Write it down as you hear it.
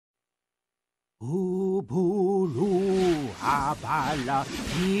Ubulu habala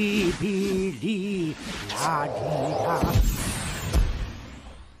ibili la di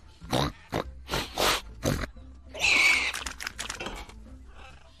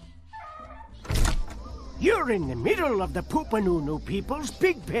You're in the middle of the Poopanunu people's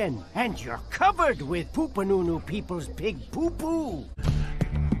pig pen, and you're covered with Poopanunu people's pig poo-poo.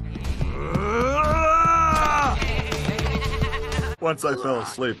 Once I fell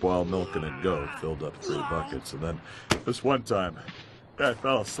asleep while milking a goat, filled up 3 buckets, and then this one time, I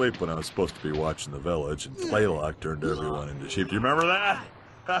fell asleep when I was supposed to be watching the village, and Playlock turned everyone into sheep. Do you remember that?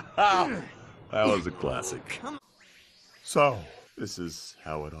 That was a classic. So, this is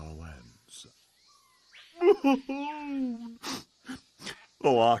how it all ends. The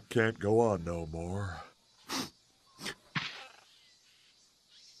lock can't go on no more.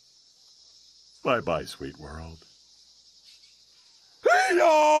 Bye-bye, sweet world.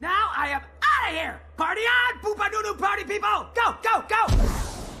 Now I am out of here! Party on, Poopanunu party people! Go, go, go!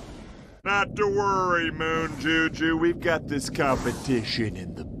 Not to worry, Moon Juju. We've got this competition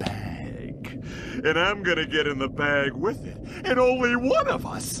in the bag. And I'm gonna get in the bag with it. And only one of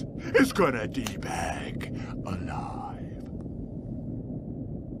us is gonna debag alive.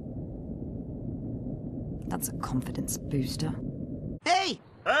 That's a confidence booster. Hey!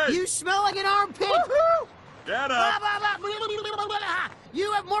 Hey! You smell like an armpit! Woohoo! Get up!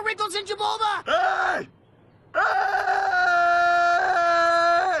 You have more wrinkles than Jabulba! Hey!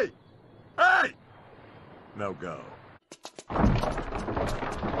 Hey! Hey! Now go.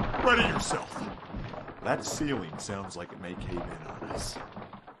 Ready yourself. That ceiling sounds like it may cave in on us.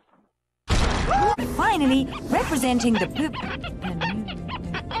 Finally, representing the poop.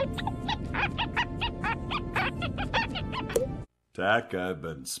 Tack, I've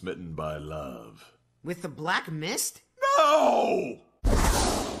been smitten by love. With the black mist? No!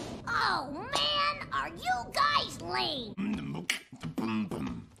 Oh, man, are you guys lame?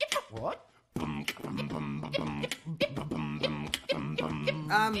 What?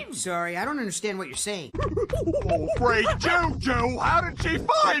 Sorry, I don't understand what you're saying. Oh, great Juju! How did she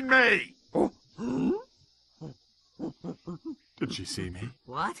find me? Did she see me?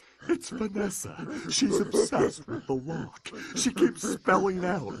 What? It's Vanessa. She's obsessed with the lock. She keeps spelling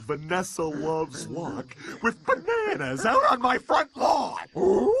out Vanessa loves lock with bananas out on my front lawn.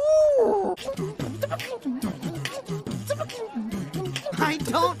 I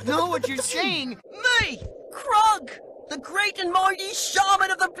don't know what you're saying. Me, Krug, the great and mighty shaman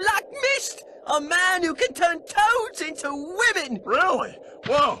of the Black Mist, a man who can turn toads into women. Really?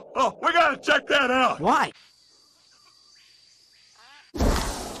 Whoa! Oh, we gotta check that out. Why?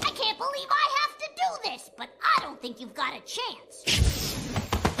 I can't believe I have to do this, but I don't think you've got a chance.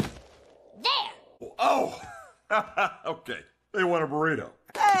 There! Oh! Okay. They want a burrito.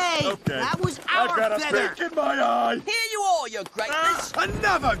 Hey! Okay. That was I our got a feather! pick in my eye. Here you are, your greatness.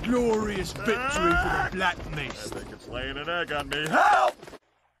 Another glorious victory for the Black I Mist. think it's laying an egg on me. Help!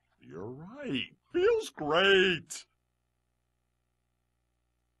 You're right. Feels great.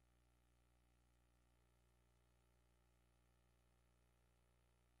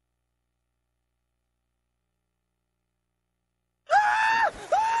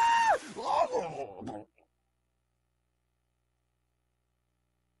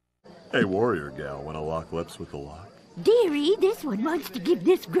 Hey, warrior gal, wanna lock lips with the lock? Dearie, this one wants to give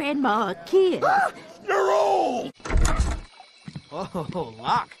this grandma a kiss. You're old! Oh,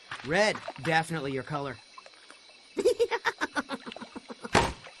 Locke. Red, definitely your color.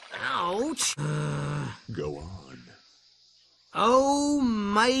 Ouch! Go on. Oh,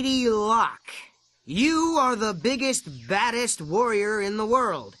 mighty Locke. You are the biggest, baddest warrior in the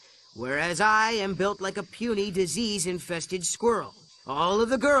world, whereas I am built like a puny, disease-infested squirrel. All of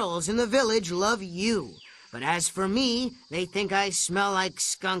the girls in the village love you, but as for me, they think I smell like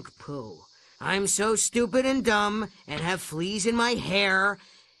skunk poo. I'm so stupid and dumb and have fleas in my hair,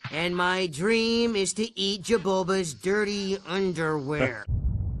 and my dream is to eat Jabulba's dirty underwear.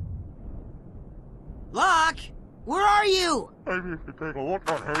 Locke, where are you? Maybe if you take a look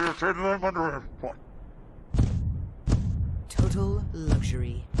at her, you're taking them under. Total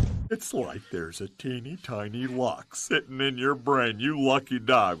luxury. It's like there's a teeny tiny lock sitting in your brain, you lucky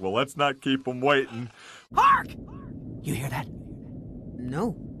dog. Well, let's not keep him waiting. Hark! You hear that?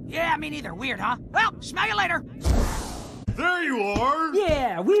 No. Yeah, me neither. Weird, huh? Well, smell you later. There you are!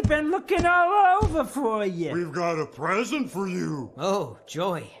 Yeah, we've been looking all over for you. We've got a present for you. Oh,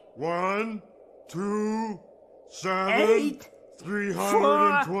 joy. 1, 2, 7, 8,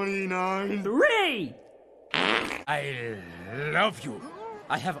 329. 3! I love you.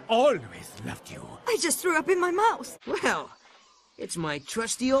 I have always loved you. I just threw up in my mouth. Well, It's my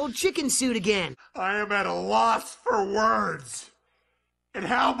trusty old chicken suit again. I am at a loss for words. And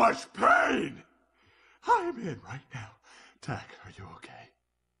how much pain! I am in right now. Tack, are you okay?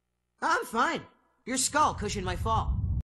 I'm fine. Your skull cushioned my fall.